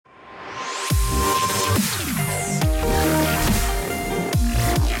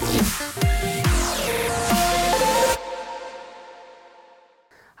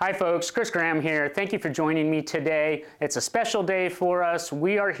Hi folks, Chris Graham here. Thank you for joining me today. It's a special day for us.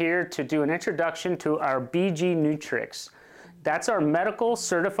 We are here to do an introduction to our BGnutrix. That's our medical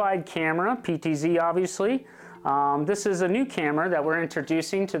certified camera, PTZ obviously. This is a new camera that we're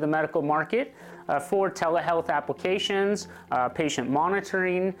introducing to the medical market for telehealth applications, patient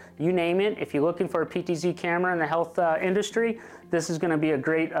monitoring, you name it. If you're looking for a PTZ camera in the health industry, this is going to be a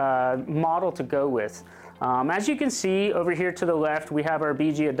great model to go with. As you can see over here to the left, we have our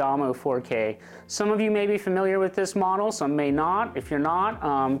BGAdamo 4K. Some of you may be familiar with this model, some may not. If you're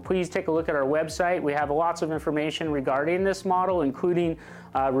not, please take a look at our website. We have lots of information regarding this model, including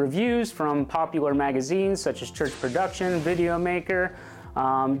reviews from popular magazines such as Church Production, Video Maker,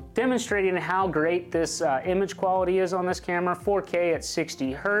 demonstrating how great this image quality is on this camera, 4K at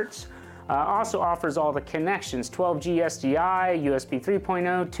 60 Hertz. Also offers all the connections, 12G SDI, USB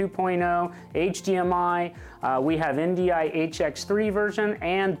 3.0, 2.0, HDMI. We have NDI HX3 version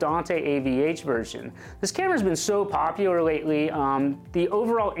and Dante AVH version. This camera's been so popular lately. The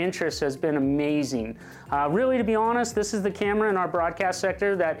overall interest has been amazing. Really, to be honest, this is the camera in our broadcast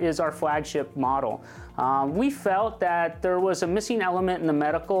sector that is our flagship model. We felt that there was a missing element in the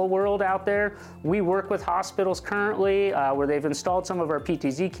medical world out there. We work with hospitals currently where they've installed some of our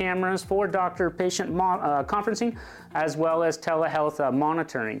PTZ cameras for doctor-patient conferencing as well as telehealth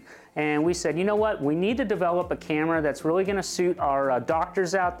monitoring. And we said, you know what, we need to develop a camera that's really going to suit our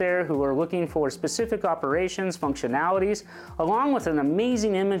doctors out there who are looking for specific operations, functionalities, along with an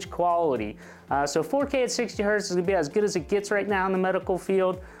amazing image quality. So 4K at 60 Hertz is going to be as good as it gets right now in the medical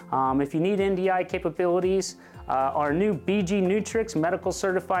field. If you need NDI capabilities, our new BGnutrix medical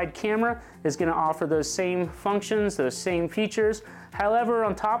certified camera is going to offer those same functions, those same features. However,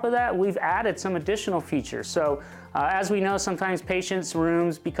 on top of that, we've added some additional features. So as we know, sometimes patients'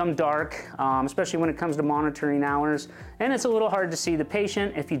 rooms become dark, especially when it comes to monitoring hours, and it's a little hard to see the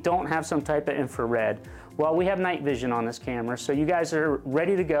patient if you don't have some type of infrared. Well, we have night vision on this camera, so you guys are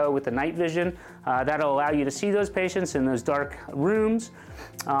ready to go with the night vision. That'll allow you to see those patients in those dark rooms.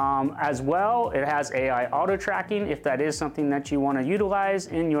 As well, it has AI auto tracking if that is something that you want to utilize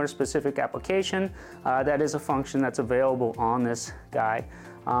in your specific application. That is a function that's available on this guy.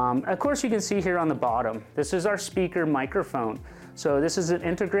 Of course, you can see here on the bottom, this is our speaker microphone. So this is an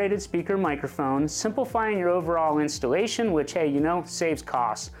integrated speaker microphone, simplifying your overall installation, which, hey, you know, saves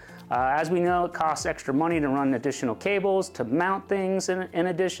costs. As we know, it costs extra money to run additional cables, to mount things in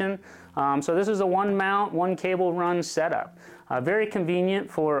addition. So this is a one mount, one cable run setup. Very convenient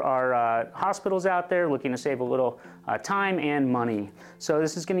for our hospitals out there looking to save a little time and money. So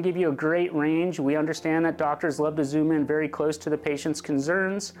this is going to give you a great range. We understand that doctors love to zoom in very close to the patient's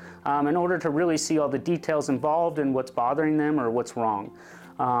concerns in order to really see all the details involved and what's bothering them or what's wrong.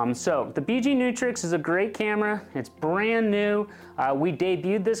 So the BGnutrix is a great camera. It's brand new. We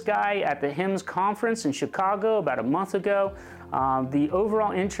debuted this guy at the HIMSS conference in Chicago about a month ago. The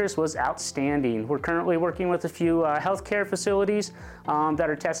overall interest was outstanding. We're currently working with a few healthcare facilities that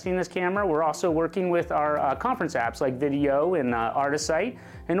are testing this camera. We're also working with our conference apps like Video and Artisite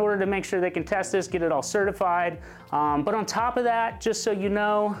in order to make sure they can test this, get it all certified. But on top of that, just so you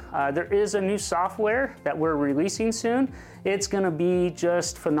know, there is a new software that we're releasing soon. It's going to be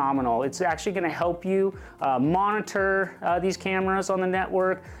just phenomenal. It's actually going to help you monitor these cameras on the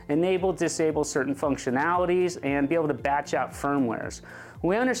network, enable, disable certain functionalities, and be able to batch out firmwares.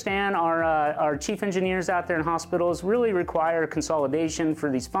 We understand our chief engineers out there in hospitals really require consolidation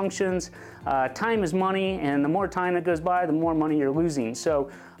for these functions. Time is money, and the more time that goes by, the more money you're losing. So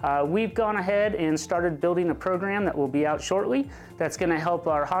we've gone ahead and started building a program that will be out shortly that's going to help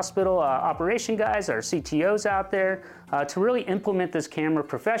our hospital operation guys, our CTOs out there, to really implement this camera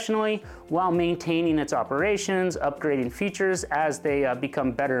professionally while maintaining its operations, upgrading features as they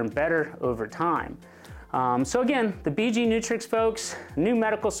become better and better over time. So again, the BGnutrix, folks, new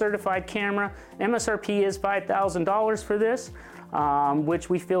medical certified camera. MSRP is $5,000 for this, which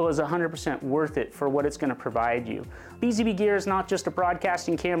we feel is 100% worth it for what it's going to provide you. BZBGEAR is not just a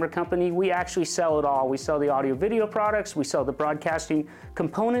broadcasting camera company. We actually sell it all. We sell the audio video products. We sell the broadcasting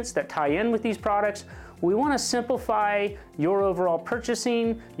components that tie in with these products. We want to simplify your overall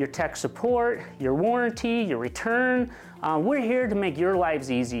purchasing, your tech support, your warranty, your return. We're here to make your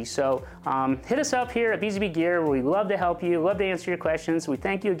lives easy. So hit us up here at BZBGEAR. We love to help you, love to answer your questions. We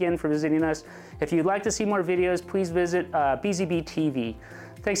thank you again for visiting us. If you'd like to see more videos, please visit BZB TV.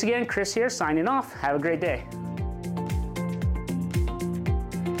 Thanks again, Chris here, signing off. Have a great day.